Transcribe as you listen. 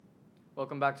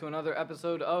Welcome back to another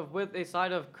episode of With a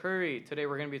Side of Curry. Today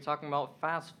we're going to be talking about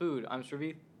fast food. I'm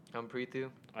Sravit. I'm Preetu.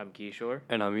 I'm Kishore.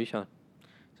 And I'm Ishan.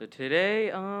 So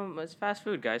today, it's fast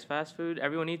food, guys. Fast food.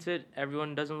 Everyone eats it.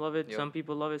 Everyone doesn't love it. Yep. Some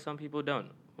people love it. Some people don't.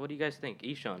 What do you guys think,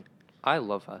 Ishan? I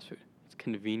love fast food. It's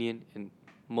convenient and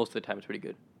most of the time it's pretty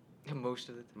good. Most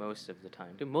of the time. Most of the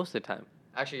time. Dude, most of the time.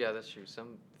 Actually, yeah, that's true. Some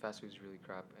fast food's really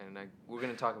crap, and we're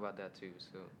gonna talk about that too.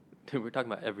 So Dude, we're talking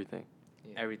about everything.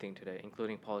 yeah. Everything today,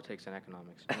 including politics and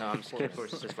economics. No, I'm just kidding. Of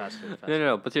course. It's just fast food. Fast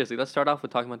No, but seriously, let's start off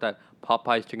with talking about that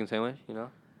Popeye's chicken sandwich, you know?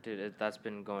 Dude, that's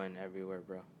been going everywhere,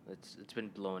 bro. It's been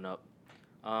blowing up.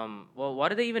 Well, why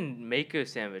do they even make a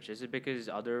sandwich? Is it because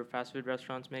other fast food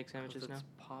restaurants make sandwiches now? It's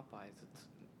Popeyes.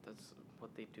 That's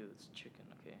what they do. It's chicken,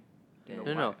 okay? Yeah. No,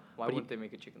 why, no, Why but wouldn't they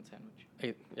make a chicken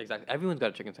sandwich? Exactly. Everyone's got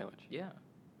a chicken sandwich. Yeah.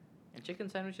 And chicken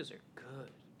sandwiches are good.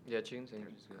 Yeah, chicken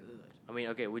sandwich They're is good. good. I mean,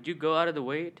 okay, would you go out of the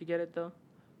way to get it though?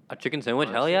 A chicken sandwich?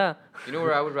 Hell Honestly. yeah. You know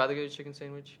where I would rather get a chicken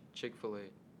sandwich?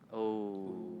 Chick-fil-A.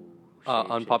 Oh.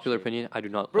 Unpopular shade. opinion, I do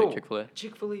not Bro. like Chick-fil-A.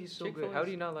 Chick-fil-A is so good. Chick-fil-A How is-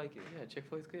 do you not like it? Yeah,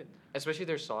 Chick-fil-A's good. Especially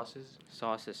their sauces.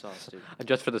 Sauce is sauce, dude.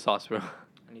 Just for the sauce, bro.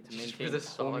 I need to Just for maintain the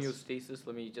sauce. homeostasis.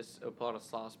 Let me just pull out a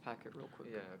sauce packet real quick.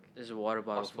 Yeah. Okay. There's a water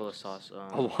bottle full of Osmosis.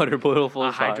 sauce. A water bottle full A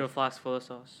of hydro sauce. flask full of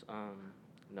sauce.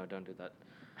 No, don't do that.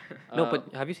 No, Uh,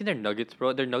 but have you seen their nuggets,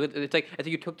 bro? Their nuggets, it's like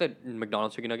you took the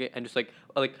McDonald's chicken nugget and just like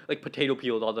potato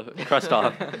peeled all the crust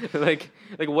off. like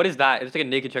what is that? It's like a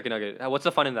naked chicken nugget. What's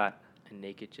the fun in that? a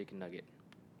naked chicken nugget.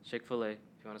 Chick-fil-A, if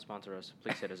you want to sponsor us,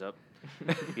 please hit us up.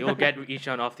 You will get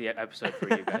Ishan off the episode for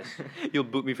you guys. You'll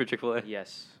boot me for Chick-fil-A.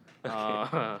 Yes.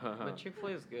 But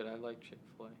Chick-fil-A is good. I like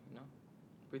Chick-fil-A, you know?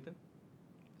 Breathe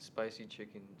Spicy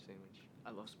chicken sandwich. I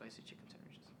love spicy chicken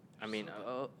sandwiches. I mean,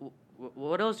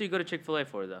 what else do you go to Chick-fil-A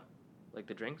for though? Like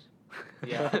the drinks?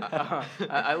 Yeah,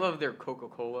 I love their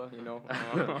Coca-Cola, you know?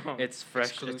 It's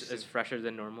fresh. It's Exclusive. fresher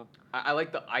than normal. I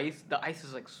like the ice. The ice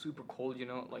is like super cold, you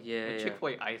know? Like Yeah, the yeah.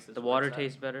 Chick-fil-A ice is The where water it's at.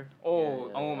 tastes better. Oh, Yeah,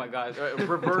 yeah, oh yeah. my god.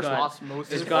 Reverse got-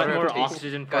 osmosis. It's Does got water more have taste?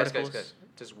 oxygen Guys, particles.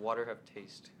 Does water have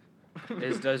taste?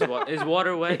 Is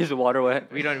water wet? Is water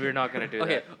wet? We're not gonna do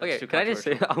Okay, that. That's okay. too Can I just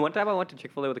say, controversial. one time I went to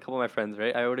Chick-fil-A with a couple of my friends,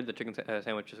 right? I ordered the chicken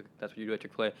sandwich, just like, that's what you do at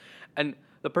Chick-fil-A, and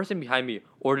the person behind me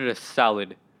ordered a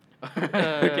salad.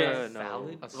 Okay.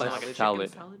 Salad? A Like salad? a chicken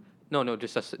Salad. salad? No,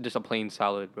 just a plain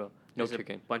salad, bro. No There's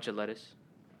chicken. A bunch of lettuce.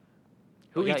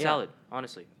 Who Yeah, eats yeah. salad?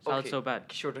 Honestly, salad's Okay, so bad.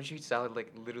 Sure, don't you eat salad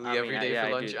like literally I every mean, day yeah, for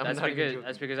I lunch? do. I'm That's not even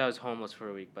because joking. I was homeless for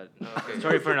a week, but Okay.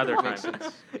 story for another time. Makes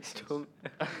sense. Still-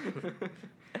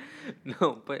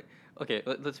 no, but okay.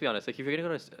 Let's be honest. Like, if you're gonna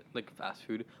go to like fast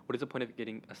food, what is the point of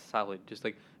getting a salad? Just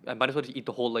like I might as well just eat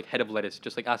the whole like head of lettuce.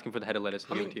 Just like asking for the head of lettuce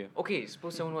I and give mean, it to you. okay,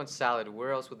 suppose someone wants salad.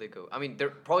 Where else would they go? I mean, they're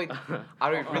probably. I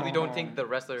really don't think the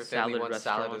rest of their family Salad wants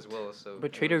salad restaurant. as well. So.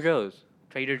 But who Trader knows? Joe's.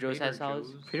 Trader Joe's Trader has salads.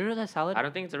 Joe's. Trader Joe's has salad. I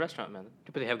don't think it's a restaurant, man.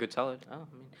 But they have good salad. Oh, I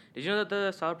mean, did you know that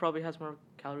the salad probably has more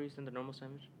calories than the normal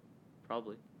sandwich?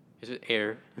 Probably. It's just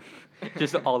air.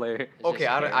 just all air. It's Okay,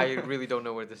 just I air. really don't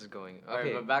know where this is going. Alright,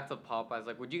 Okay. but back to Popeyes.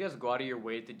 Like, would you guys go out of your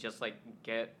way to just like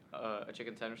get a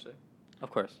chicken sandwich there?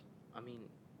 Of course. I mean,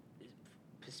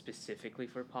 specifically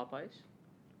for Popeyes,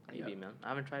 maybe, Yeah. man. I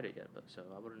haven't tried it yet, but so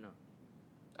I wouldn't know.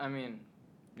 I mean,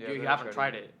 Yeah, you I've haven't never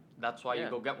tried it. That's why Yeah. you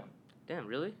go get one. Damn,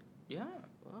 really? Yeah.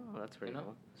 Oh, that's pretty You know?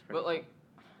 cool. That's pretty But like,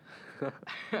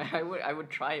 I would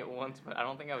try it once, but I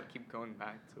don't think I would keep going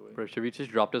back to it. Bro, Shavit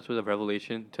just dropped us with a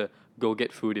revelation to go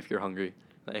get food if you're hungry.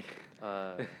 Like.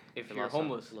 cool. If you're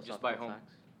homeless, just buy home.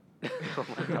 Oh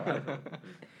my god.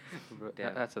 Bro,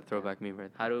 Damn. that's a throwback meme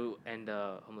right How to end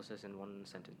homelessness in one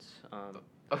sentence.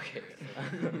 Okay.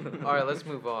 All right, let's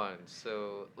move on.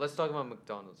 So let's talk about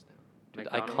McDonald's now. there.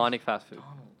 McDonald's? Iconic fast food.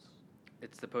 McDonald's.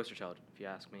 It's the poster child, if you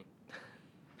ask me.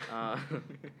 A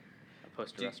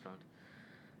poster Do you- restaurant.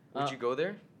 Would you go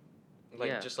there? Like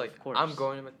yeah, just like of course. I'm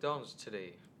going to McDonald's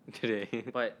today. Today.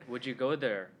 But would you go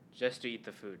there just to eat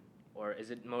the food, or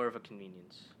is it more of a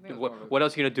convenience? I think it's What more of a- what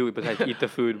else are you gonna do besides eat the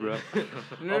food, bro?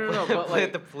 No, but play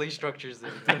like the play structures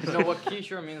there. no, what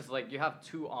Kishore means like you have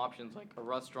two options, like a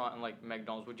restaurant and like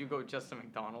McDonald's. Would you go just to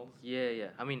McDonald's? Yeah.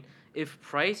 I mean, if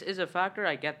price is a factor,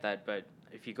 I get that. But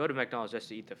if you go to McDonald's just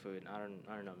to eat the food, I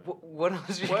don't know, man. What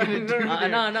else are you What? gonna do? No, there?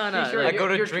 no. Kishore, I go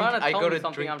to you're drink- trying to I tell go me to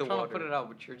something. drink I'm the trying water. to put it out,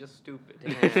 but you're just stupid.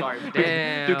 Damn. Sorry. bro.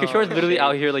 Damn. Dude, Kishore's literally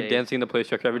out here like Shade. dancing the play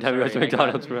structure every time he goes to Sorry, I got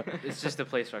McDonald's, bro. It's just the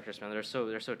play structures, man. They're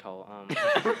so tall.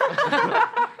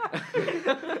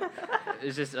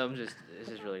 It's just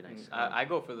really nice. I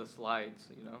go for the slides,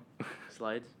 you know.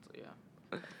 Slides. So,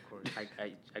 yeah. Of course.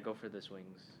 I go for the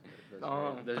swings. Those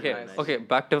Oh, those are Okay, very nice. okay,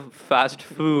 back to fast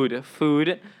food.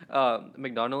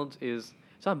 McDonald's is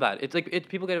it's not bad. It's like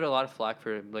people get a lot of flack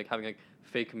for like having like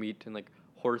fake meat and like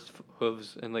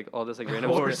hooves and like all this like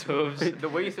random Horse stuff. hooves. The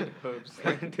way you said hooves.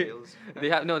 Tails. They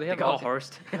have no. They They have call all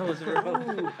horse tails,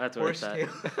 bro. That's what it's at.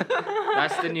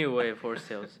 That's the new way of horse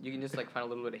tails. You can just like find a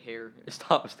little bit of hair.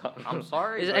 Stop. I'm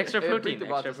sorry. It's but extra it protein, briefly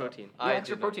brought extra this up. protein. Yeah, I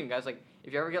extra did not- protein, guys. Like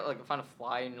if you ever get like find a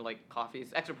fly in like coffee,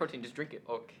 it's extra protein. Just drink it.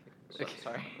 Okay. So,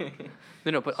 sorry.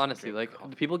 No, but honestly, Straight like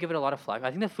coffee. people give it a lot of flack. I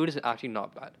think the food is actually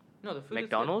not bad. No, the food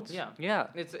McDonald's? Is good. Yeah.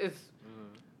 Yeah. It's.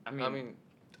 I mean, I mean,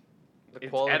 the it's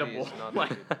quality edible. is not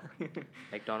Like- that good.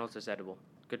 McDonald's is edible.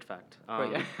 Good fact.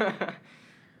 but yeah.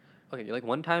 Okay, like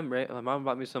one time, right? My mom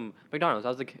bought me some McDonald's. I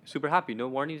was like super happy. No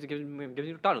warning to give me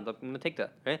McDonald's. I'm gonna take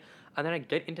that, right? And then I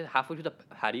get into halfway through the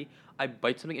patty. I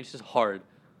bite something. It's just hard.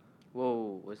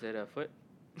 Whoa, was it a foot?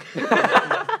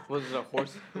 Was it a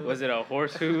horse? Was it a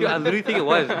horse hoof? Dude, I literally think it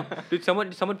was. Dude,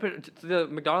 someone put the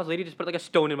McDonald's lady just put like a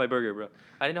stone in my burger, bro.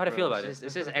 I didn't know how to feel about it.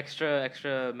 This is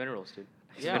extra minerals, dude.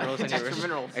 Yeah, Minerals in your extra wrist.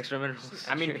 minerals. Extra minerals.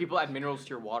 I mean, people add minerals to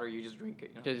your water. You just drink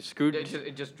it. You know? Just screwed.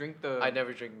 Just drink the. I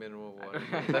never drink mineral water.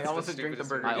 I That's almost the said drink the stupidest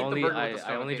burger. thing. I Eat the only burger with I, the I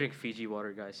stone, only okay? drink Fiji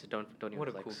water, guys. So don't even What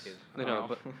a flex. cool kid. No, no, Oh.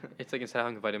 but it's like instead of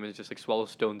having vitamins, just like swallow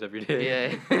stones every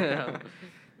day. Yeah.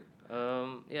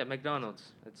 Yeah,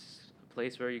 McDonald's. It's a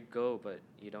place where you go, but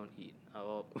you don't eat.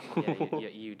 Oh, well, yeah,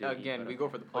 you do. eat, Again, but we go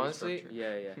for the plate Honestly, structure.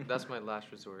 Yeah, yeah. That's my last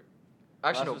resort.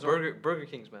 Actually, no. Last resort? Burger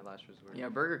King's my last resort. Yeah,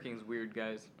 Burger King's weird,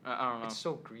 guys. I don't know. It's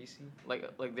so greasy. Like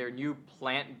their new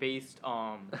plant-based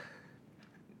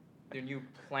their new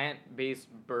plant-based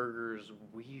burgers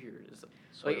weird.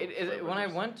 Like when I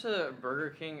went to Burger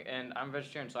King and I'm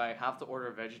vegetarian, so I have to order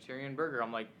a vegetarian burger.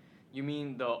 I'm like, you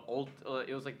mean the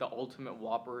it was like the ultimate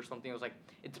Whopper or something. It was like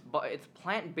it's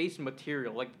plant-based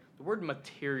material. Like the word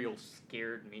material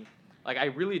scared me. Like I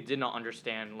really did not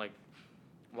understand like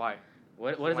why.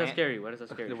 What is that Plant- scary? What is that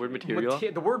scary? The word material.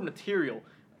 The word material,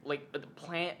 like the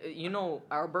plant. You know,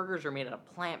 our burgers are made out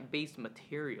of plant-based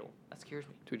material. That scares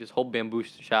me. Dude, just whole bamboo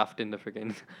shaft in the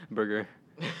freaking burger.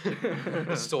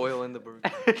 Soil in the burger.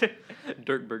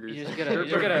 Dirt burgers. You just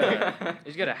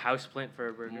get a house plant for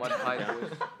a burger. Mud pies, Yeah.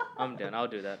 boys. I'm down. I'll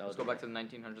do that. Let's go back to the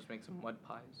 1900s. Make some mud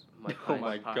pies. Mud Oh pies.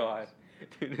 my pies. god.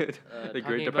 Dude, the talking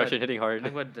Great Depression about- hitting hard.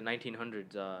 Talking about the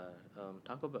 1900s,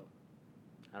 Taco Bell.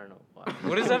 I don't know why.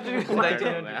 What does that have to do with I don't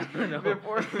know, 1900s? man. I don't know.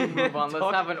 Before we move on, let's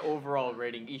Talk- have an overall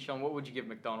rating. Ishan, what would you give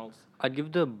McDonald's? I'd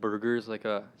give the burgers like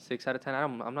a 6 out of 10.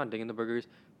 I'm not digging the burgers,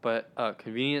 but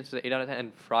convenience is an 8 out of 10,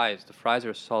 and fries. The fries are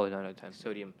a solid 9 out of 10.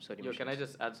 Sodium. Yo, can I machines.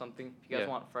 just add something? If you guys Yeah.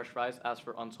 want fresh fries, ask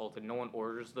for unsalted. No one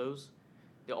orders those.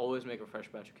 They always make a fresh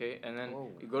batch, okay? And then Whoa.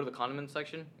 you go to the condiment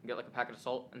section, get like a packet of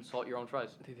salt, and salt your own fries.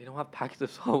 They don't have packets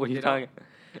of salt. What are you They don't.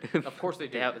 talking? Of course they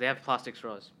do. They have plastic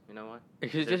straws. You know what?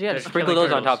 Just, They're- just yeah, they're just sprinkle killing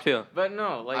those on top turtles. too. But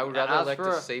no, like I would rather ask like for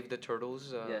to a- save the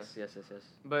turtles. Yes.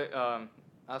 But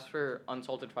as for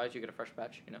unsalted fries, you get a fresh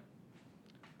batch. You know.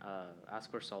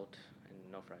 Ask for salt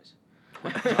and no fries.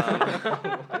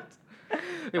 What?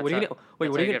 Wait, what are you gonna? Wait,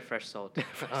 what are you get gonna? fresh salt?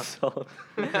 Fresh salt.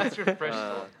 That's your fresh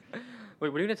Uh, salt. Wait,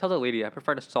 what are you gonna tell the lady? I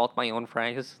prefer to salt my own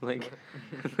fries. Like,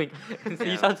 like you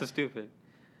Yeah. sound so stupid.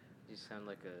 You sound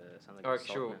like a Alright,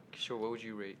 salt sure, man. sure. What would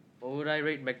you rate? What would I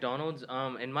rate McDonald's?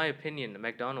 In my opinion,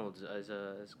 McDonald's is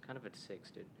kind of a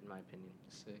 6, dude. In my opinion,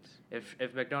 6.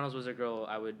 if McDonald's was a girl,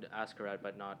 I would ask her out,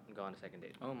 but not go on a second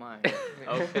date. Oh my.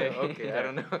 Okay, okay. I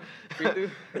don't know. Preetu?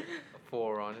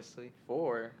 4, honestly.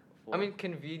 4. I mean,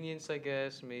 convenience, I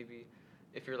guess, maybe.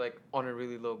 If you're like on a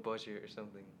really low budget or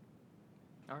something.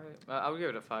 All right. I would give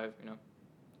it a 5. You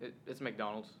know, it's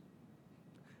McDonald's.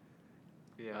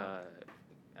 Yeah.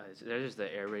 There's just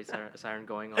the air raid siren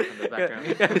going off in the background.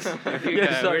 Yes. If you, Yes,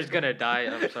 we're sorry. just gonna die.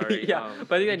 I'm sorry. Yeah,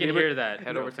 but I think you that can neighbor- hear that.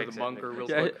 Head We'll over to fix the it. bunker real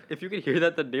Yeah, quick. if you could hear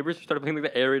that, the neighbors started playing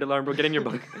like the air raid alarm, bro. Get in your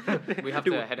bunk. We have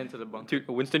Dude, to head into the bunker. Dude,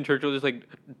 Winston Churchill just like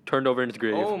turned over in his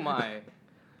grave. Oh my.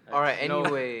 All right. No,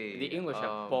 Anyway. The English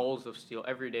have balls of steel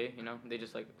every day. You know, they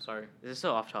just like sorry. This is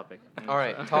so off topic. All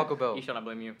right, Taco Bell. Ishan, I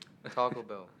blame you. Taco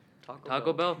Bell.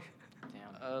 Taco Bell.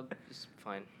 Damn. It's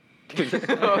fine. Okay.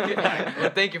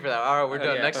 Well, thank you for that. All right, we're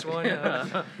done. Yeah. Next one.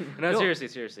 No, No.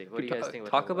 seriously. What do you guys think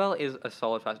about Taco Bell is a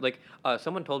solid fast. Like,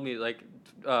 someone told me like,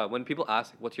 when people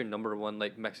ask, "What's your number one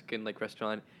like Mexican like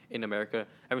restaurant in America?"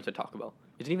 Everyone said Taco Bell.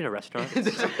 Is it even a restaurant?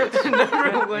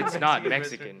 It's not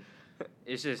Mexican.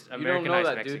 It's just You don't know Americanized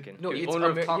that, dude. Mexican. No, The it's owner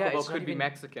of Amer- Taco yeah, Bell it's not could be even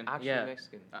Mexican. Actually Yeah.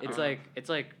 Mexican. It's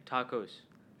Uh-uh. like tacos.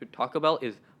 Dude, Taco Bell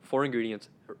is 4 ingredients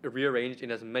rearranged in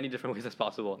as many different ways as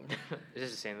possible. Is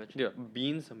this a sandwich? Yeah,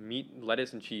 beans, meat,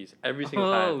 lettuce, and cheese every single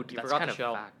Oh, time. dude, You that's forgot kind the of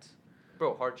shell. fact.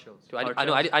 Bro, hard shells. Dude, Hard I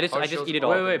know. I just Hard eat shells it are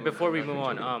all. Wait, before we move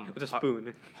on, With a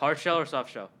spoon. hard shell or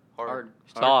soft shell? Hard.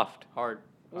 Soft. Hard.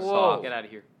 Whoa. Get out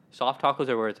of here. Soft tacos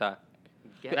are where it's at.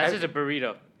 That's just a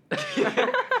burrito.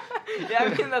 Yeah,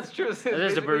 I mean that's true. It's That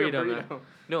is a basically burrito, man.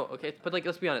 No, okay, but like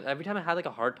let's be honest. Every time I had like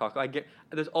a hard taco,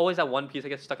 there's always that one piece that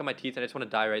gets stuck in my teeth and I just want to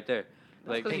die right there. That's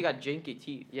Like because you got janky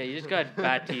teeth. Yeah, you just got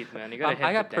bad teeth, man. You gotta hit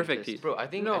I got the perfect dentist. teeth. Bro, I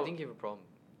think No. you have a problem.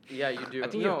 Yeah, you do. I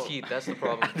think you have teeth. That's the I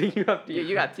problem. think you have to. Yeah,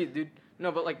 you got teeth, dude.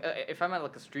 No, but like if I'm at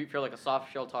like a street fair, like a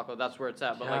soft shell taco, that's where it's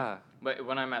at. But Yeah. but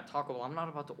when I'm at Taco Bell, I'm not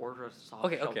about to order a soft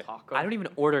Okay, shell okay. taco. I don't even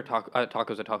order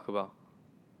tacos at Taco Bell.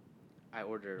 I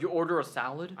order. You order a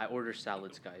salad? I order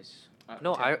salads, guys.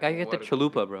 No, I get the What a-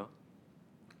 chalupa, bro.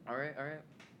 All right, all right.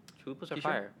 Chalupas are Kishan?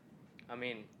 fire. I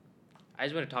mean, I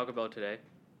just went to Taco Bell today.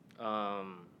 For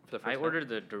the first I time. ordered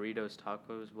the Doritos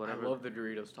tacos, whatever. I love the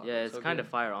Doritos tacos. yeah, it's so kind good. of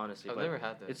fire, honestly. I've but never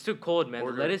had that. it's too cold, man.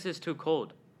 Order The it. lettuce is too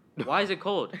cold. Why is it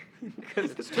cold?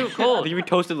 Because It's too I cold. think you mean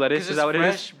toasted lettuce. Is that what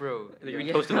fresh, it is? bro. I think you mean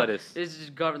Yeah. toasted lettuce. It's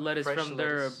just got lettuce Fresh from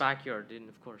their lettuce. backyard, dude,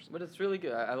 of course. But it's really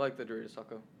good. I like the Doritos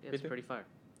taco. Yeah, it's Me too. pretty fire.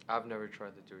 I've never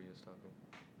tried the Doritos taco.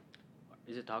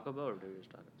 Is it Taco Bell or Doritos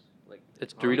tacos? Like,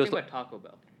 It's what do you Doritos. think about Taco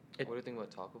Bell? What do you think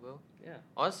about Taco Bell? Yeah.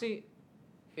 Honestly,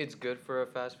 it's good for a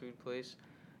fast food place.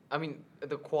 I mean,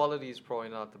 the quality is probably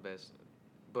not the best,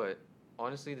 but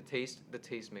honestly, the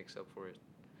taste makes up for it.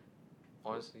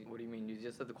 Honestly, What do you mean? You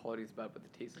just said the quality is bad, but the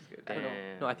taste is good. I don't know.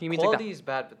 Damn. No, I think he means quality like is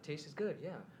bad, but taste is good.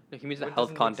 Yeah. he means the What health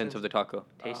doesn't make contents sense? of the taco.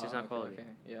 Taste is not okay, quality. Okay,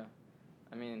 yeah.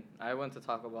 I mean, I went to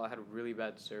Taco Bell. I had a really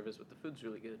bad service, but the food's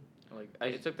really good. Like,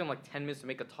 it took them like 10 minutes to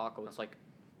make a taco. It's like,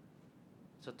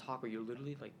 it's a taco. You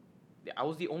literally like, I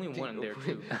was the only one in there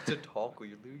too. It's a taco.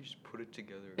 You literally just put it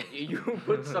together. You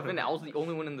put stuff in it. I was the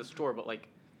only one in the store, but like,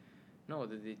 no,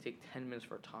 they take 10 minutes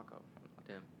for a taco.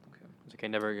 Damn. Okay. It's okay,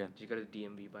 never again. Did you go to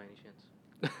DMV by any chance?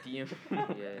 DM.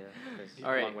 Yeah. 'cause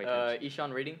All long wait times. right.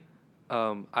 Ishan rating.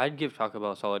 I'd give Taco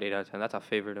Bell a solid 8 out of 10. That's a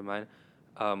favorite of mine.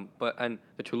 And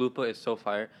the chalupa is so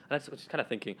fire. And that's just kind of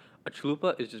thinking. A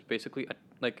chalupa is just basically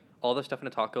like all the stuff in a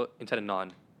taco inside a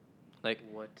naan. Like,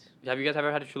 What? have you guys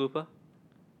ever had a chalupa?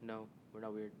 No, we're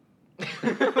not weird.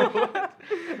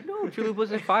 No,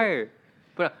 chalupas are fire.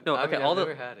 But no, I okay, mean, all I've the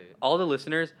never had it. all the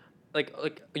listeners, like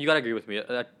you gotta agree with me.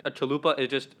 A chalupa is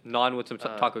just naan with some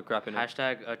taco crap in it.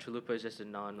 Hashtag chalupa is just a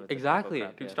non with the taco Exactly.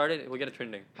 crap, Dude, yeah. start it. We'll get it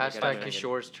trending. Hashtag it.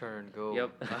 Kishore's turn. Go.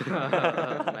 Yep.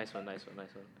 Nice one. It's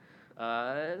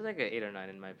like an 8 or 9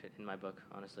 in my book,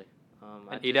 honestly.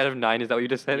 An 8 out of 9, is that what you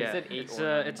just said? Yeah, said 8 it's or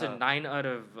a 9. it's a 9 out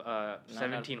of 9 out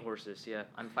 17 horses. Yeah.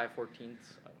 I'm 5/14.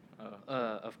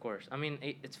 Of course. I mean,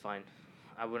 it's fine.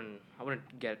 I wouldn't I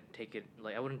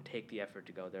wouldn't take the effort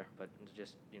to go there, but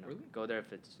just Really? go there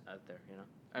if it's out there,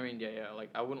 I mean, yeah. Like,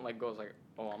 I wouldn't like go. It's like,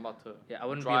 oh, I'm about to Yeah, I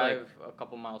wouldn't drive a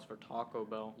couple miles for Taco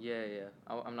Bell. be like,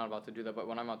 yeah. I'm not about to do that. But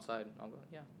when I'm outside, I'll go.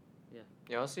 Yeah.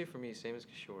 Yeah, honestly, for me, same as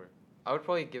Kishore. I would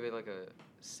probably give it like a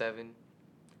 7.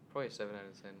 Probably a 7 out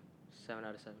of 10. 7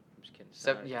 out of 7. I'm just kidding.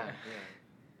 7, out of yeah, 10.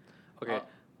 yeah. Okay,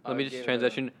 I'll let me give just it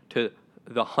transition to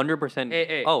the 100%.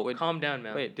 Hey, Oh, wait. calm down,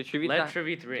 man. Wait, did Shrivi Let not?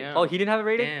 Trivia 3. Damn. Oh, he didn't have a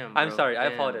rating? Damn, I'm bro, sorry. I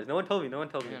damn. apologize. No one told me.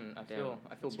 Man, I Damn.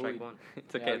 feel Strike bullied. one.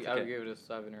 It's okay. It's I would okay. give it a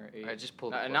 7 or 8. I just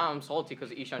pulled And it. now I'm salty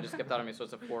because Ishan just skipped out on me, so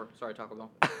it's a 4. Sorry, Taco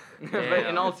Bell. but Damn.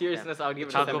 in all seriousness, I would give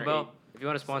it a 7 Taco or Bell, if you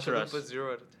want to sponsor us. 0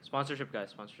 out of 10. Sponsorship, guys.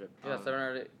 Sponsorship. 8. Yeah, 7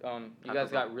 or 8. You Taco guys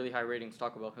Bell. got really high ratings.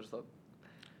 Taco Bell, hit us up.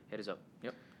 Hit us up.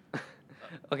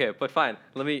 Okay, but fine.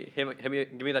 Let me give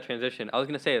me that transition. I was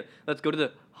gonna say, let's go to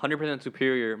the 100%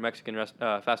 superior Mexican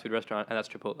fast food restaurant, and that's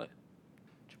Chipotle.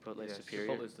 Chipotle Yes. superior.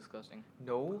 Chipotle is disgusting.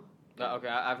 No. Okay,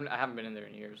 I haven't been in there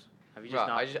in years. Have you Bro,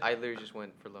 just not? I literally just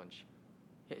went for lunch.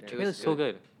 Yeah, Yeah, Chipotle it is was so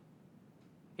good. good.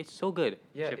 It's so good.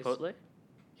 Yeah. it's- Chipotle?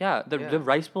 Yeah, the Yeah.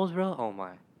 rice bowls, bro. Oh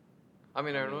my. I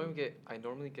mean, I I mean-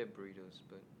 normally get burritos,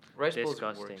 but rice bowls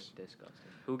Disgusting. works.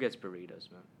 Disgusting. Who gets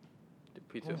burritos, man? The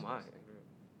pizza. Oh my.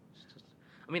 It's just-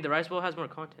 I mean, the rice bowl has more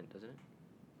content, doesn't it?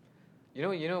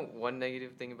 You know one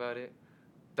negative thing about it?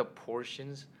 The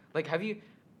portions. Like, have you,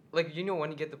 like,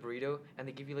 when you get the burrito and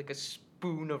they give you like a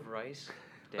spoon of rice?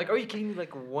 Like, Damn. are you kidding me?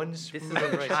 Like one spoon This is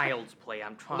of a rice. child's play.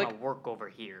 I'm trying Like- to work over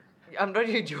here. I'm not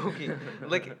even joking.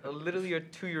 Like, literally, a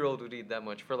 2-year-old would eat that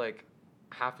much for like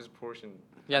half his portion.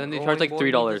 Yeah, then they Growing charge like boy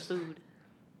 $3. needs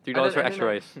 $3 for and then extra I-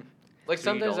 rice. Like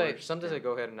sometimes $3, I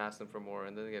go ahead and ask them for more,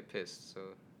 and then they get pissed. So,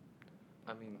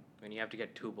 I mean, And you have to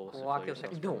get 2 bowls. to Guac fill is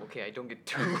yourself. no, okay, I don't get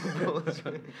 2 bowls.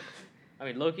 I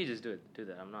mean, low key, just do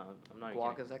that. I'm not. Even Guac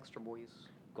kidding. is extra, boys.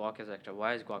 Guac is extra.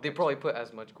 Why is guac? They extra? probably put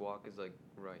as much guac as like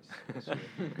rice.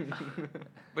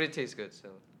 But it tastes good, so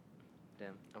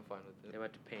Damn. I'm fine with They it.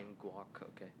 went to pay in guac.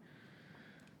 Okay.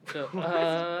 So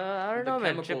I don't The know,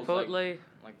 man. chemicals, Chipotle.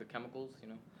 Like the chemicals, you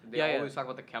know. They Yeah, yeah. always talk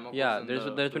about the chemicals. Yeah, in there's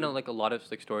the been food. like a lot of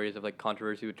like stories of like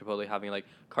controversy with Chipotle having like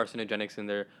carcinogenics in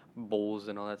their bowls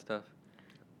and all that stuff.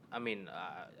 I mean,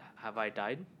 have I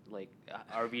died? Like,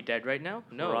 are we dead right now?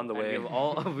 No. We're on the and way. We've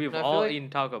all we've No, I feel all like- eaten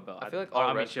Taco Bell. I feel like or, all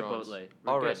I mean, restaurants, Chipotle.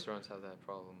 all We're good. restaurants have that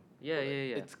problem. Yeah, But, like, yeah,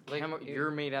 yeah. It's Like,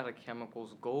 you're made out of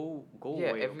chemicals. Go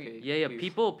Yeah, away. every- Okay? Yeah, yeah.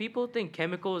 Please. People think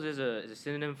chemicals is a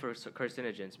synonym for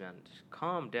carcinogens, man. Just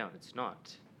calm down. It's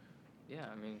not. Yeah,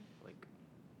 I mean, like,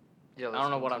 Yeah, I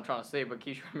don't know what I'm trying to say, but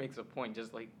Kishore makes a point.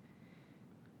 Just like,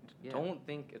 Yeah. don't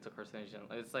think it's a carcinogen.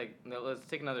 It's like, let's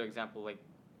take another example. Like,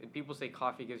 if people say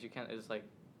coffee gives you cancer, it's like,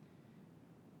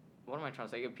 what am I trying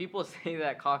to say? If people say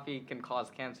that coffee can cause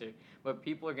cancer, but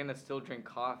people are gonna still drink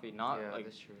coffee, not Yeah, like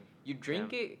that's true. you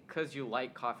drink it because you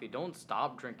like coffee. Don't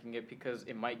stop drinking it because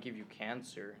it might give you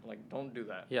cancer. Like, don't do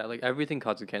that. Yeah, like everything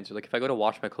causes cancer. Like if I go to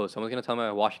wash my clothes, someone's gonna tell me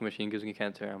my washing machine gives me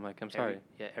cancer. I'm like, I'm sorry.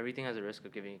 Everything has a risk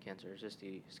of giving you cancer. It's just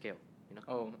the scale, you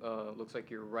know. Oh, looks like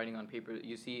you're writing on paper.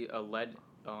 You see a lead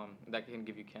that can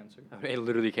give you cancer. It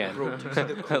literally can. Bro, do you see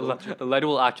the quote? Lead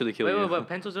will actually kill Wait, you. wait, but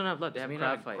pencils don't have lead. They It's have made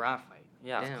out of graphite. graphite.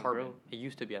 Yeah, Damn, it's carbon. bro. It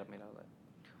used to be made out of lead.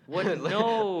 What? Lead-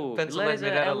 No, pencil lead lead is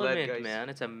made an out of lead, element, guys. man.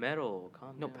 It's a metal.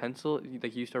 Calm No, down. pencil.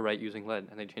 Like you used to write using lead,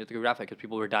 and they changed it to graphite because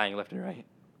people were dying left and right.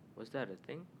 Was that a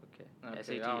thing? Okay. Okay,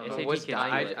 SAT, I don't know. SAT What's kids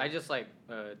dying? do it. I just like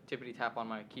tippity tap on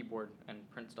my keyboard and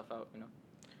print stuff out. You know.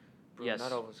 Bro, Yes.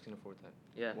 not all of us can afford that.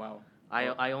 Yeah. Wow.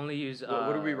 I only use. What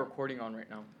are we recording on right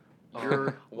now? Oh,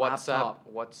 Your WhatsApp,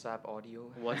 laptop. WhatsApp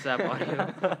audio. WhatsApp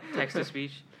audio, text to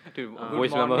speech. Dude, Good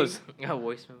voice morning. memos. Yeah,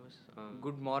 voice memos.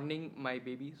 Good morning, my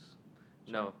babies.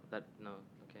 No,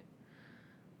 okay.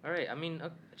 All right. I mean,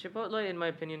 Chipotle, in my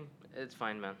opinion, it's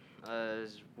fine, man.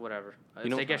 It's whatever. If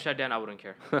know- they get shut down, I wouldn't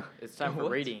care. It's time for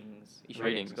What? ratings. Ratings,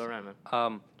 Ratings. go around,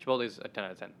 man. Chipotle is a 10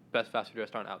 out of 10. Best fast food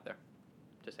restaurant out there.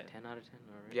 Just saying. 10 out of 10.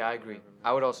 All right. Yeah, I agree. whatever, man.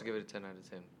 I would also give it a 10 out of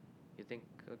 10. You think?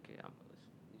 Okay,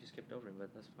 you just skipped over it,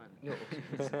 but that's fine. No.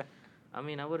 I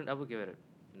mean, I would give it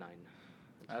a 9.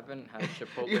 I haven't had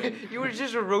Chipotle. You were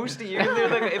just roasting. You're in there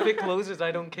like, if it closes,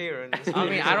 I don't care. And I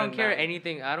mean, I don't and care that.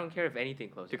 anything. I don't care if anything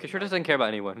closes. Dude, Kishore doesn't care about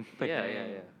anyone. Like, Yeah.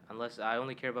 Unless I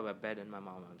only care about my bed and my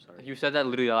mom. I'm sorry. You said that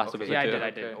literally last Okay. episode Yeah, I too. did, I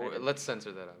did. Oh, let's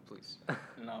censor that out, please.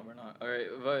 No, we're not. All right,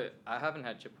 but I haven't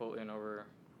had Chipotle in over.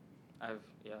 I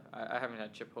haven't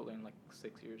had Chipotle in like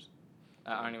 6 years.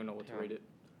 I don't even know what to Yeah. rate it.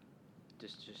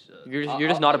 Just. You're just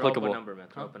I'll- not throw up a applicable. number, man.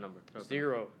 Throw Huh? up a number. Throw up a number.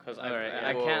 0, because Alright,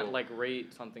 I yeah. can't Whoa. like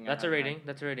rate something. I That's a haven't rating. had.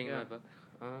 That's a rating in Yeah. my book.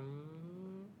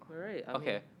 All right. I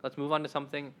Okay, mean, let's move on to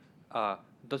something.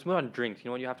 Let's move on to drinks. You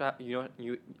know what you have to have?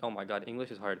 Oh my god, English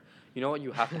is hard. You know what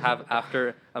you have to have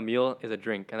after a meal is a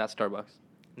drink, and that's Starbucks.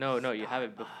 no, you have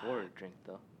it before a drink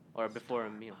though, or before a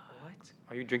meal. What?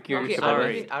 Are you drinking your Okay,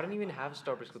 sorry. I don't even have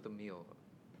Starbucks with a meal.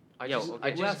 I Yo, just, okay,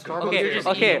 I who just has Starbucks? Okay, You're just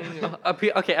Okay,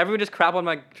 eating- okay, everyone just crap on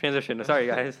my transition. Sorry,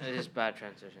 guys. It's just bad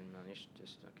transition, man. You should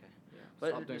just okay. Yeah, But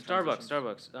stop doing Starbucks,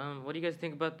 transitions. Starbucks. What do you guys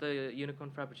think about the unicorn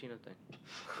frappuccino thing?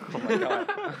 Oh my god.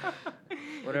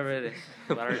 Whatever it is,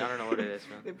 I don't know what it is,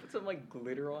 man. They put some like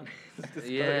glitter on it. It's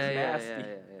disgusting. Yeah, It's nasty.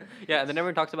 Yeah, and then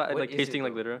everyone talks about it What like is tasting it,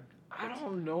 like though? glitter. I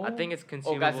don't know. I think it's Oh,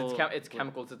 consumable. guys, it's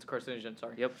chemicals. It's carcinogen.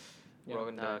 Sorry. Yep. Yeah.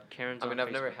 Well, Karen's I mean, on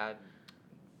I've never Facebook. had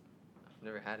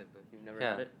it, but You've never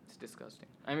Yeah. had it. It's disgusting.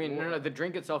 I mean, no, the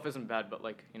drink itself isn't bad, but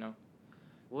like, you know.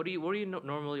 What do you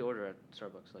normally order at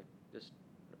Starbucks? Like just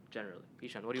generally.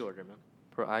 Ishan, what do you order, man?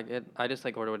 Bro, I just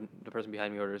like order what the person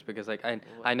behind me orders because like I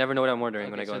What? never know what I'm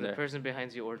ordering when Okay, I go so in the there. person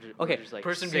behind you orders Okay, like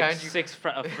person six, behind you- six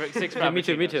six Yeah, me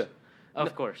too, me too. frappuccinos.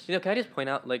 Of course. You know, can I just point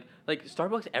out, like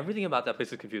Starbucks, everything about that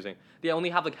place is confusing. They only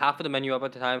have like half of the menu up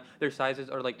at the time. Their sizes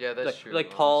are like Yeah, that's like, true, like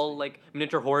tall, honestly. like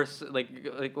miniature horse, like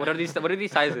what are these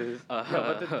sizes? Yeah,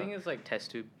 but the thing is like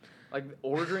test tube. like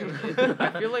ordering.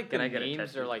 I feel like Can the I get a names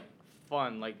test are tube? like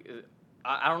fun. Like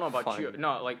I don't know about you. Fun.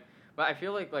 No, like. But I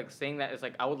feel like saying that is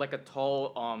like I would like a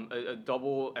tall a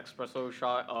double espresso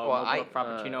shot Well, I-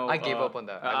 frappuccino. I gave up on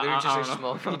that. I literally I just don't said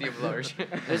know. small, medium, large.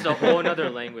 This is a whole other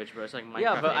language, bro. It's like Minecraft.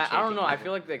 Yeah, but I don't know. I handshaking.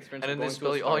 feel like the experience. And of then they going to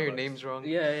a spell all your Starbucks- names wrong.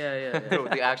 Yeah. Bro,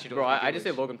 they actually don't. Bro, speak I just say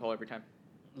English. Logan Paul every time.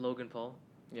 Logan Paul.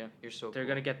 Yeah. You're so. They're cool.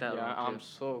 gonna get that Yeah, wrong I'm too.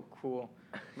 so cool.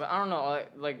 But I don't know.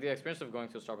 Like the experience of going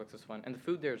to a Starbucks is fun, and the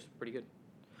food there is pretty good.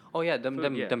 Oh yeah, them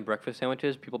Food, yeah. them breakfast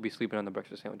sandwiches. People be sleeping on the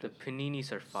breakfast The sandwiches.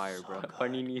 paninis are fire, bro.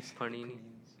 Paninis. Panini.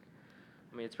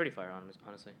 I mean, it's pretty fire,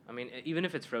 honestly. I mean, even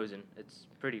if it's frozen, it's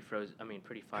pretty frozen. I mean,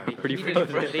 pretty fire. Pretty Heated-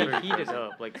 frozen. They heat it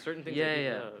up. Like certain things. Yeah, they heat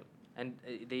yeah. up. And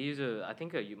they use I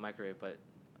think a microwave, but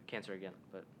cancer again.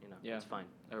 But you know, Yeah. it's fine.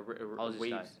 I'll I'll just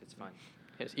die. It's fine.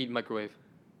 Yes, eat microwave.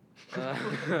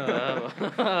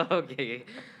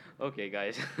 Okay,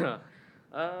 guys.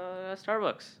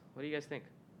 Starbucks. What do you guys think?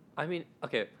 I mean,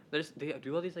 okay, they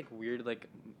do all these like weird like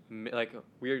like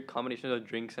weird combinations of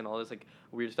drinks and all this like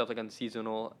weird stuff like on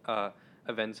seasonal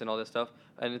events and all this stuff,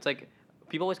 and it's like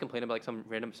people always complain about like some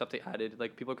random stuff they added.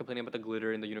 Like people are complaining about the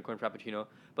glitter in the unicorn frappuccino,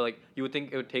 but like you would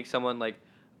think it would take someone like,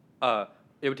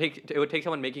 it would take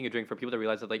someone making a drink for people to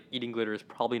realize that like eating glitter is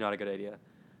probably not a good idea.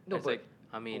 No, It's but like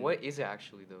I mean, what is it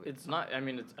actually though? It's not. I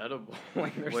mean, it's edible.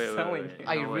 Like they're Wait, selling wait. it.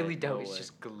 I No way, really doubt no it's way.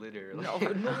 just glitter. No,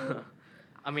 Like, no.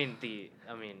 I mean,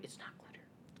 It's not glitter.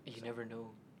 you never know.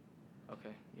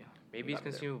 Okay. Yeah. maybe it's got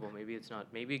there. consumable. Maybe it's not.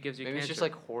 Maybe it gives you Maybe it's cancer. just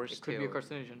like horse It could be a tail.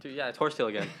 carcinogen. dude, yeah, it's horsetail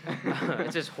again.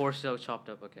 It's just horse tail chopped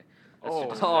up. Okay. Oh,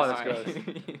 just- that's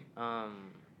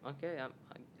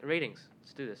Ratings.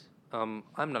 Let's do this. I'm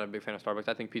not a big fan of Starbucks.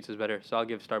 I think pizza's better, so I'll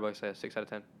give Starbucks a 6 out of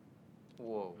 10.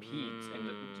 Whoa. Pete's and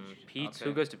the- Pete's. okay.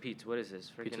 Who goes to Pete's? What is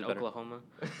this? Pete's Freaking is better. Oklahoma.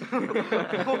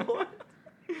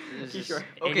 This is Kishore.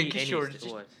 Okay, any Kishore, st-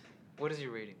 just- what? What is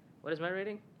your rating? What is my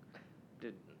rating?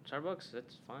 Dude, Starbucks.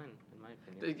 That's fine in my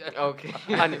opinion. Okay.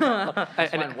 And-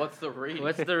 That's and- fine. What's the rating?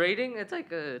 What's the rating? It's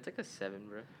like a 7,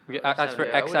 bro. Okay, as for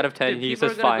Yeah, I X would- out of 10, Dude, he people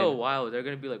says are gonna fine. go wild. They're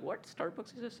gonna be like, "What?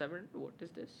 Starbucks is a 7? What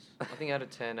is this?" I think out of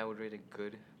 10, I would rate it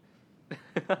good.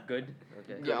 Good.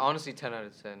 Okay. Yeah, honestly, 10 out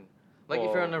of 10. Like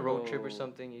if you're on a road trip or Whoa.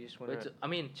 something, you just want But to I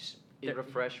mean, just it-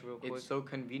 refresh real quick. It's so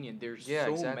convenient. There's Yeah,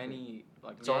 so exactly. many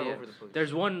like It's all yeah. over the place.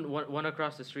 there's one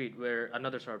across the street where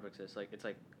another Starbucks is. Like it's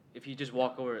like if you just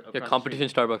walk over. Across Yeah, competition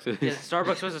Starbucks is. The street, yeah,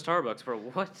 Starbucks was a Starbucks, bro.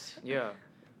 What? Yeah,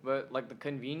 but like the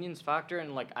convenience factor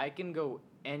and like I can go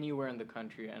anywhere in the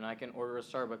country and I can order a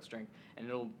Starbucks drink and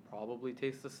it'll probably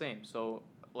taste the same. So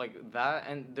like that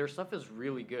and their stuff is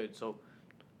really good. So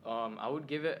I would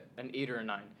give it an 8 or a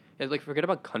 9. Yeah, like forget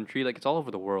about country, like it's all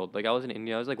over the world. Like I was in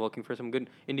India, I was like looking for some good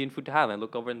Indian food to have, and I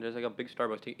look over and there's like a big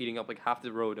Starbucks eating up like half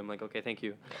the road. I'm like, okay, thank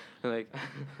you. And, like,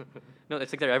 no,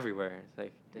 it's like they're everywhere. It's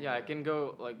like Yeah, I can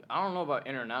go like I don't know about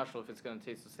international if it's gonna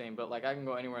taste the same, but like I can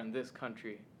go anywhere in this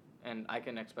country and I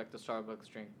can expect a Starbucks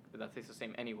drink that tastes the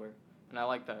same anywhere. And I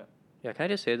like that. yeah, can I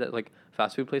just say that like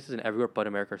fast food places in everywhere but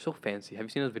America are so fancy. Have you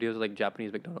seen those videos of like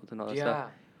Japanese McDonald's and all that yeah,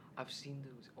 stuff? I've seen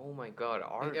those. Oh my god,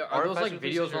 Are those fast like food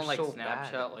places videos are on like so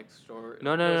Snapchat, bad. like store?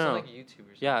 No, No, it's no. on, like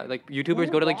YouTubers. Yeah, like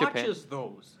YouTubers go to like Japan. Watches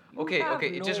those. Okay, okay,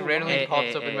 it just randomly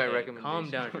pops up in my Calm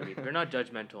recommendations. down, Sharif. We're not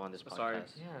judgmental on this podcast. Sorry.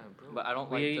 Yeah, bro. But I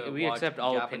don't We- like to we watch accept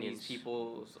all Japanese opinions.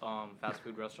 people's fast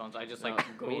food restaurants. I just No,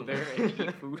 like go I mean- there and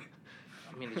eat food.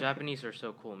 I mean, the Japanese are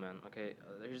so cool, man. Okay,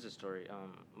 here's the story.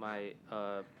 My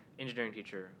engineering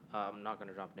teacher, I'm not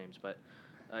gonna drop names, but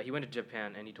he went to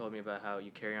Japan and he told me about how you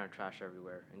carry on trash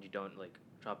everywhere and you don't like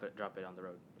drop it on the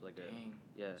road. Like, Dang,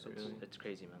 yeah, so it's, cool. it's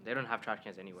crazy, man. They don't have trash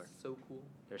cans anywhere. so cool.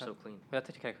 They're so clean. That's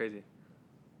actually kind of crazy.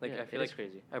 Like Yeah, I feel it is like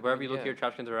crazy. wherever you look, Yeah. your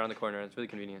trash cans are around the corner. It's really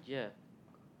convenient. Yeah.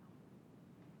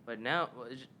 But now,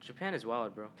 Japan is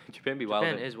wild, bro. Japan be wild.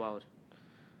 Japan is wild.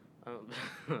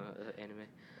 Anime.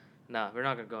 Nah, we're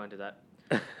not gonna go into that.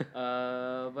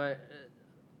 But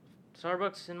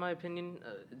Starbucks, in my opinion,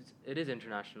 it is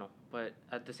international. But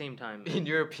at the same time, In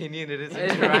your opinion, it is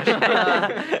It's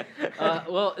international.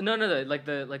 well, no, like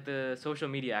the social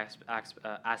media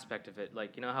aspect of it.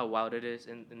 Like you know how wild it is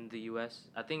in the U.S.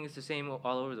 I think it's the same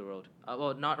all over the world.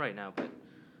 Well, not right now, but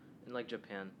in like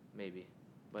Japan maybe.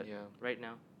 But yeah. right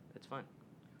now, it's fine.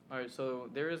 All right, so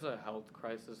there is a health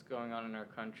crisis going on in our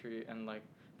country, and like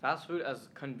fast food, as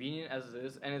convenient as it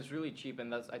is, and it's really cheap,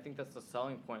 and I think that's the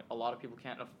selling point. A lot of people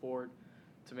can't afford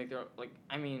to make their like.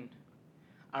 I mean,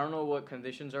 I don't know what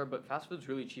conditions are, but fast food's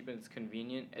really cheap and it's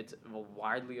convenient. It's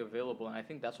widely available, and I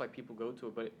think that's why people go to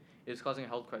it. But it's causing a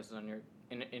health crisis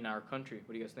in our country.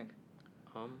 What do you guys think?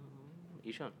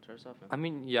 Ishan, start us off, man. I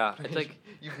mean, yeah, it's like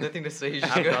You've nothing to say. You I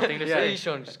just have go. nothing to yeah, say.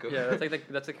 Ishan, just go. yeah,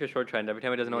 that's like a short trend. Every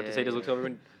time he doesn't know what to say, he just Yeah, looks yeah. over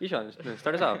and Ishan,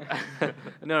 start us out.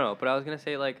 No, but I was gonna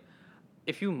say like,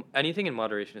 if you anything in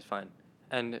moderation is fine,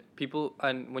 and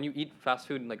when you eat fast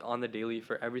food like on the daily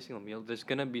for every single meal, there's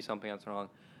gonna be something that's wrong,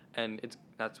 and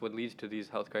that's what leads to these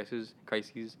health crises,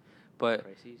 but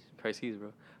crises,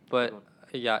 bro. But one.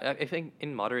 yeah, I think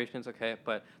in moderation it's okay,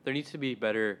 but there needs to be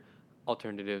better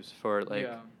alternatives for like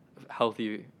yeah.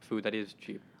 healthy food that is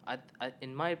cheap.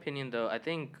 In my opinion, though, I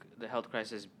think the health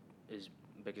crisis is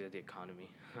because of the economy.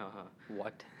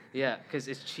 What? Yeah, because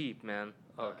it's cheap, man.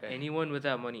 Okay. Anyone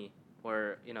without money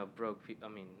or broke people.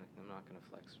 I mean, I'm not gonna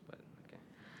flex, but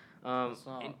okay. It's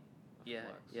not yeah,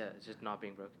 flex. yeah, it's just not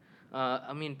being broke.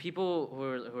 I mean, people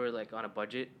who are like on a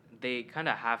budget, they kind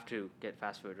of have to get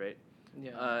fast food, right?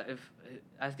 Yeah. If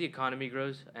as the economy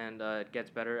grows and it gets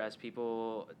better, as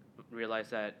people realize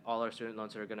that all our student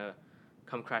loans are gonna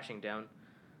come crashing down,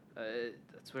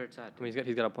 that's where it's at. I mean,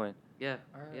 he's got a point. Yeah,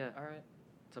 all right. yeah. All right.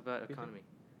 It's about think? economy.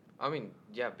 I mean,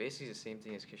 yeah, basically the same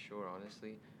thing as Kishore,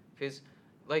 honestly. Because,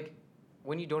 like,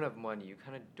 when you don't have money, you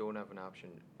kind of don't have an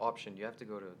option. You have to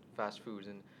go to fast foods.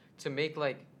 And to make,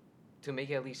 like, to make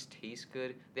it at least taste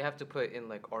good, they have to put in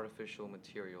like artificial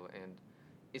material, and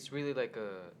it's really like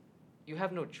you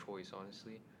have no choice,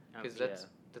 honestly, because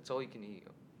that's all you can eat.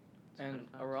 And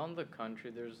around the country,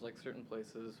 there's like certain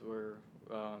places where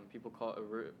people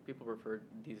refer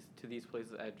these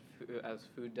places as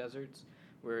food deserts,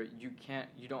 where you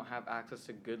don't have access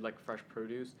to good like fresh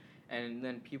produce, and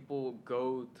then people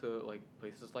go to like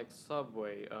places like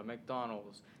Subway,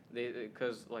 McDonald's.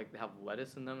 Because like they have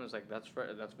lettuce in them. It's like that's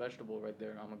vegetable right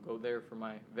there. I'm gonna go there for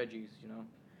my veggies, you know.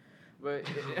 But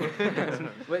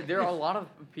but there are a lot of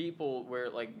people where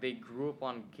like they grew up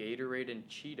on Gatorade and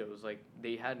Cheetos. Like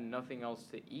they had nothing else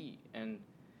to eat, and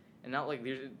now like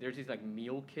there's these like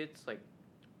meal kits. Like,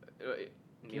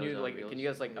 can you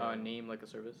guys like name like a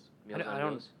service? Meals I on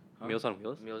don't. Wheels. Huh? Meals on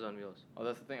Wheels. Meals on Wheels. Oh,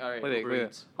 that's the thing. All right. Wait, Uber wait.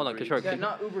 Eats. Hold on, Uber Kishore. Eats. Yeah,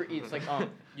 not Uber Eats. Like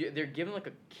they're given like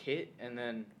a kit, and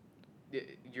then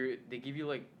they give you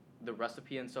like the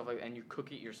recipe and stuff like, and you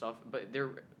cook it yourself. But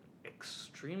they're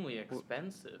extremely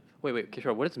expensive. Wait,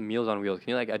 Kishore. What is Meals on Wheels? Can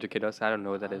you like educate us? I don't know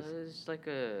what that is. It's like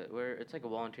it's like a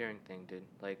volunteering thing, dude.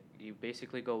 Like you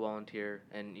basically go volunteer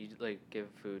and you like give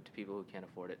food to people who can't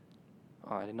afford it.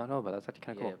 Oh, I did not know about that. That's actually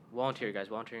kind of Yeah, cool. volunteer, guys.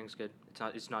 Volunteering's good.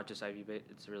 It's not just IV bait.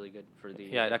 It's really good for the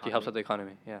Yeah, it actually helps with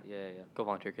economy. the economy. Yeah. Yeah. Go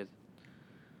volunteer, kids.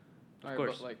 Alright,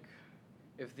 course. but like,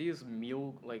 if these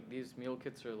meal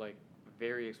kits are like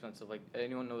very expensive, like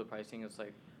anyone know the pricing? It's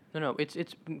like No. It's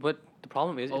what the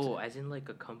problem is. Oh, as in like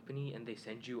a company and they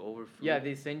send you over food. yeah,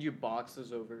 they send you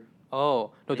boxes over. Oh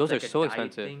no, It's those like are a so diet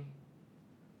expensive. thing.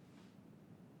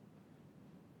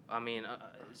 I mean,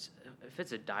 if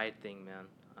it's a diet thing, man,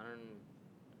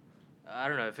 I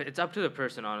don't know. If it's up to the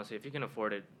person, honestly. If you can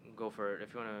afford it, go for it.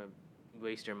 If you want to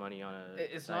waste your money on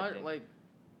It's diet not thing. like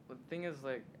the thing is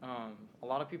like a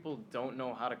lot of people don't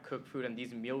know how to cook food, and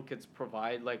these meal kits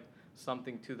provide like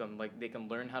something to them. Like they can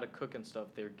learn how to cook and stuff.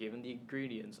 They're given the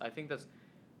ingredients. I think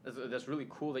that's really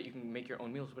cool that you can make your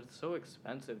own meals, but it's so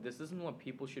expensive. This isn't what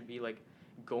people should be like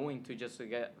going to just to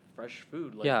get fresh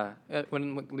food. Like, Yeah,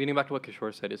 when leading back to what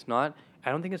Kishore said, it's not. I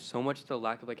don't think it's so much the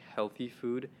lack of like healthy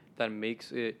food that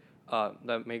makes it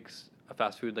that makes a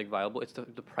fast food like viable. It's the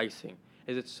pricing.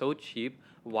 Is it so cheap?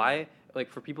 Why like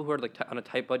for people who are like on a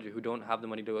tight budget who don't have the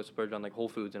money to go splurge on like Whole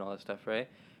Foods and all that stuff, right?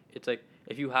 It's like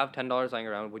if you have $10 lying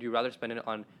around, would you rather spend it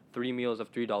on 3 meals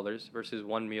of $3 versus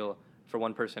one meal for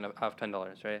one person of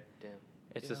 $10, right? Damn.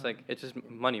 It's just Yeah. like it's just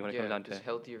money when it comes down to because it.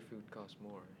 healthier food costs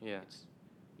more. Yeah. It's,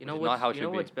 You Which know is not how it you know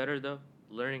should be. what's better though?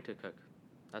 Learning to cook.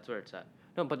 That's where it's at.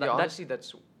 No, but yeah, that's honestly, that's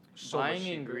so much buying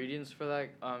cheaper. ingredients for that.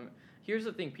 Here's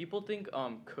the thing: people think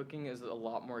cooking is a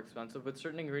lot more expensive with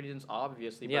certain ingredients,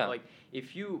 obviously. Yeah. But like,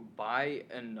 if you buy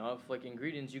enough like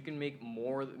ingredients, you can make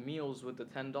more meals with the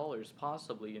 $10,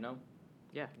 possibly. You know.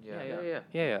 Yeah. Yeah.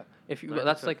 yeah. If you Learn to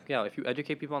that's cook. like yeah, if you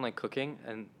educate people on like cooking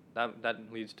and that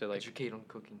leads to like Educate on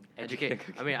cooking. Educate.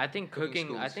 I mean, I think Cooking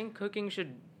cooking. I schools. think cooking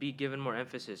should be given more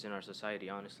emphasis in our society.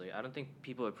 Honestly, I don't think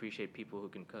people appreciate people who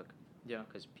can cook. Yeah.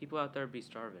 Because people out there be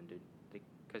starving, dude.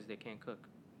 Because they can't cook.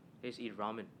 They just eat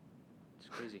ramen. It's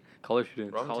crazy. college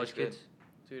students. Ramen College tastes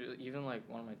good. kids. Dude, even like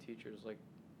one of my teachers like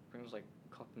brings like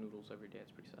cup noodles every day.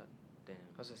 It's pretty sad. Damn.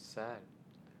 How's that sad?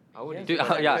 I would Yeah, eat Dude,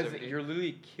 that yeah. every because day. you're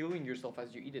literally killing yourself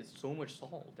as you eat it. It's so much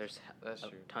salt. There's That's a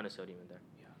true. ton of sodium in there.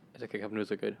 It's okay, cup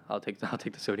noodles are good. I'll take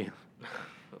the sodium.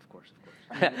 Of course.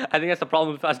 I think that's the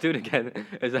problem with fast food again,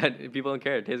 is that people don't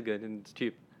care. It tastes good and it's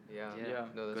cheap. Yeah. Yeah.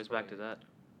 No, that's Goes back to probably- that.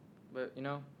 But you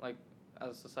know, like as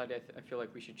a society, I feel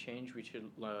like we should change. We should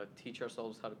teach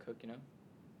ourselves how to cook. You know.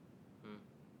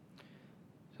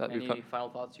 So we've Any come, final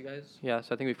thoughts, you guys? yeah,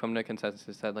 so I think we've come to a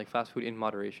consensus that like fast food in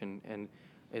moderation and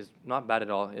is not bad at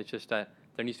all. It's just that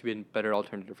there needs to be a better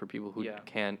alternative for people who Yeah.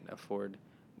 can't afford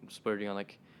splurging on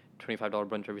like $25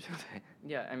 brunch every single day.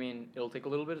 Yeah, I mean, it'll take a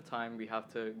little bit of time. We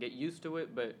have to get used to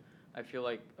it, but I feel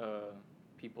like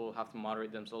people have to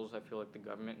moderate themselves. I feel like the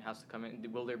government has to come in.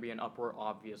 Will there be an uproar?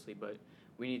 Obviously, but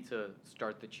we need to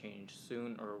start the change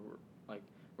soon, or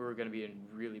we're going to be in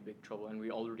really big trouble, and we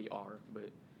already are. But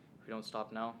if we don't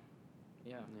stop now,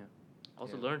 yeah,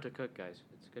 Also, Yeah. learn to cook, guys.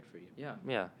 It's good for you. yeah.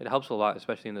 Yeah, it helps a lot,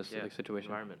 especially in this Yeah, like, situation.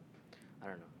 Environment. I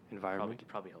don't know. Environment.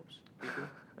 Probably helps. People,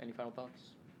 any final thoughts?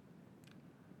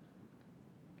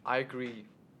 I agree.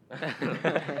 This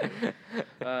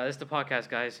is the podcast,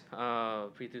 guys.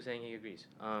 Preethu saying he agrees.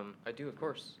 I do, of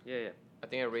course. Yeah. I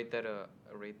think I rate that out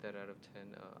of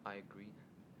 10. I agree.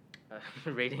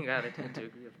 Rating out of 10 to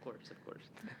agree, of course.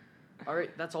 All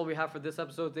right, that's all we have for this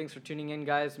episode. Thanks for tuning in,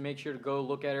 guys. Make sure to go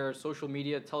look at our social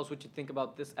media. Tell us what you think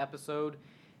about this episode.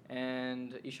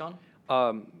 And Ishan?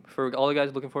 For all the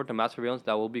guys looking forward to mass surveillance,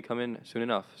 that will be coming soon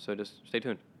enough. So just stay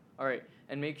tuned. All right,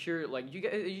 and make sure like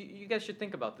you guys should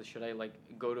think about this. Should I like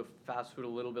go to fast food a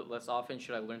little bit less often?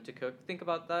 Should I learn to cook? Think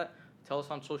about that. Tell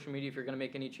us on social media if you're gonna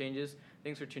make any changes.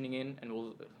 Thanks for tuning in,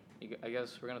 and I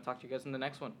guess we're gonna talk to you guys in the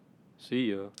next one.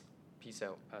 See ya. Peace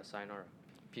out. Sayonara.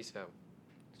 Peace out.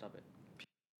 Stop it.